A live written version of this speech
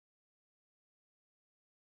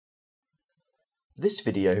This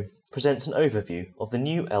video presents an overview of the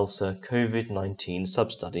new ELSA Covid-19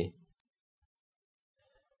 Substudy.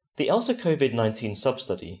 The ELSA Covid-19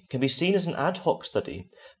 Substudy can be seen as an ad hoc study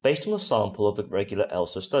based on a sample of the regular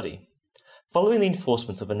ELSA study. Following the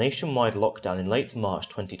enforcement of a nationwide lockdown in late March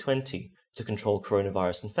 2020 to control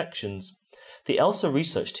coronavirus infections, the ELSA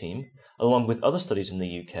research team, along with other studies in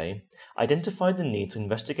the UK, identified the need to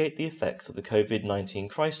investigate the effects of the Covid-19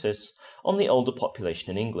 crisis on the older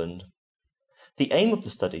population in England. The aim of the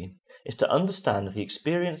study is to understand the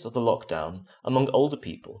experience of the lockdown among older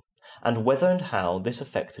people and whether and how this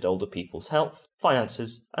affected older people's health,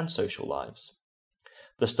 finances and social lives.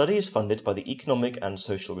 The study is funded by the Economic and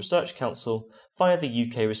Social Research Council via the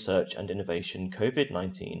UK Research and Innovation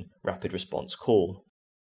Covid-19 Rapid Response Call.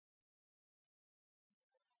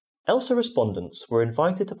 ELSA respondents were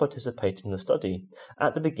invited to participate in the study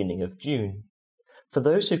at the beginning of June. For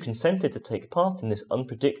those who consented to take part in this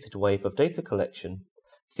unpredicted wave of data collection,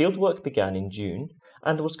 fieldwork began in June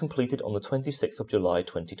and was completed on the 26th of July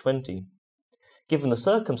 2020. Given the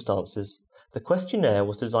circumstances, the questionnaire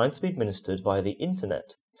was designed to be administered via the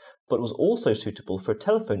internet, but was also suitable for a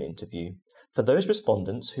telephone interview for those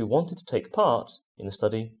respondents who wanted to take part in the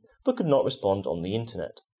study but could not respond on the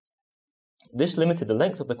internet. This limited the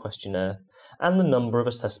length of the questionnaire and the number of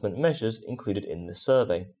assessment measures included in this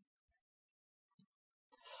survey.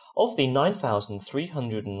 Of the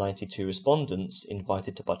 9,392 respondents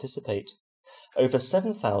invited to participate, over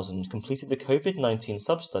 7,000 completed the Covid-19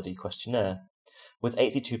 Substudy questionnaire, with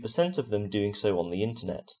 82% of them doing so on the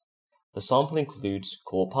internet. The sample includes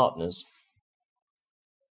core partners.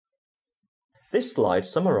 This slide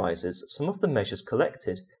summarises some of the measures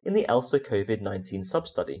collected in the ELSA Covid-19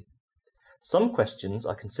 Substudy. Some questions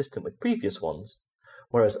are consistent with previous ones,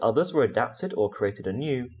 whereas others were adapted or created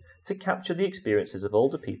anew to capture the experiences of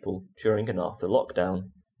older people during and after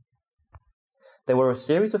lockdown. There were a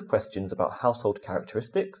series of questions about household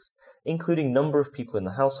characteristics, including number of people in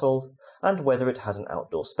the household and whether it had an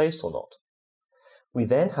outdoor space or not. We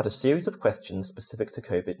then had a series of questions specific to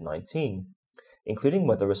COVID-19, including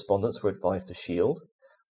whether respondents were advised to shield,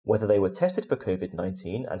 whether they were tested for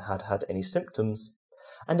COVID-19 and had had any symptoms,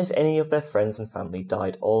 and if any of their friends and family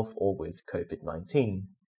died of or with COVID-19.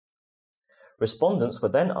 Respondents were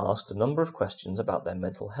then asked a number of questions about their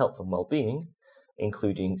mental health and well-being,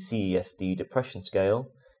 including CESD depression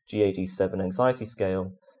scale, GAD-7 anxiety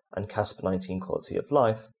scale, and CASP-19 quality of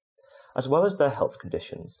life, as well as their health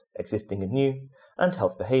conditions, existing and new, and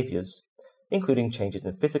health behaviours, including changes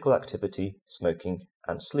in physical activity, smoking,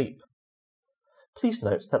 and sleep. Please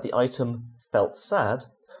note that the item "felt sad"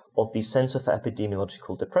 of the Centre for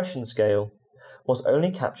Epidemiological Depression scale was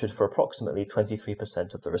only captured for approximately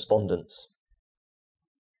 23% of the respondents.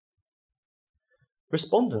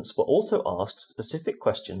 Respondents were also asked specific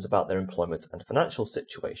questions about their employment and financial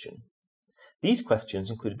situation. These questions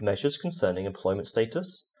included measures concerning employment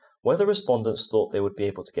status, whether respondents thought they would be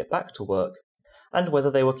able to get back to work, and whether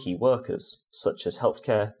they were key workers, such as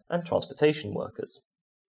healthcare and transportation workers.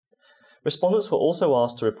 Respondents were also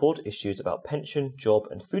asked to report issues about pension, job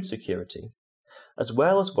and food security, as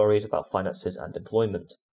well as worries about finances and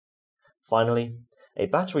employment. Finally, a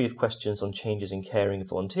battery of questions on changes in caring and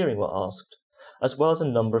volunteering were asked, as well as a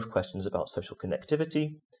number of questions about social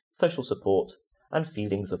connectivity, social support, and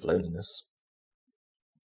feelings of loneliness.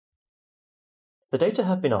 The data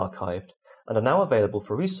have been archived and are now available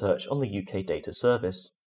for research on the UK Data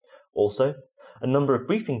Service. Also, a number of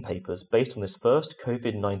briefing papers based on this first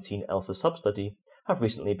Covid-19 ELSA substudy have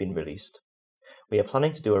recently been released. We are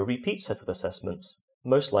planning to do a repeat set of assessments,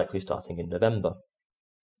 most likely starting in November.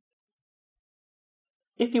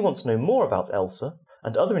 If you want to know more about ELSA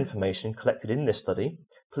and other information collected in this study,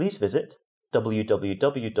 please visit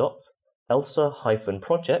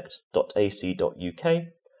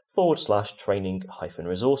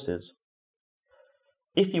www.elsa-project.ac.uk/training-resources.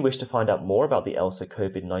 If you wish to find out more about the ELSA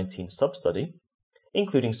Covid-19 substudy,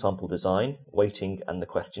 including sample design, weighting and the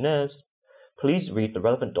questionnaires, please read the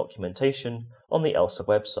relevant documentation on the ELSA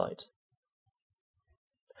website.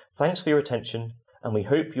 Thanks for your attention, and we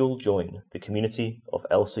hope you'll join the community of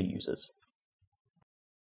ELSA users.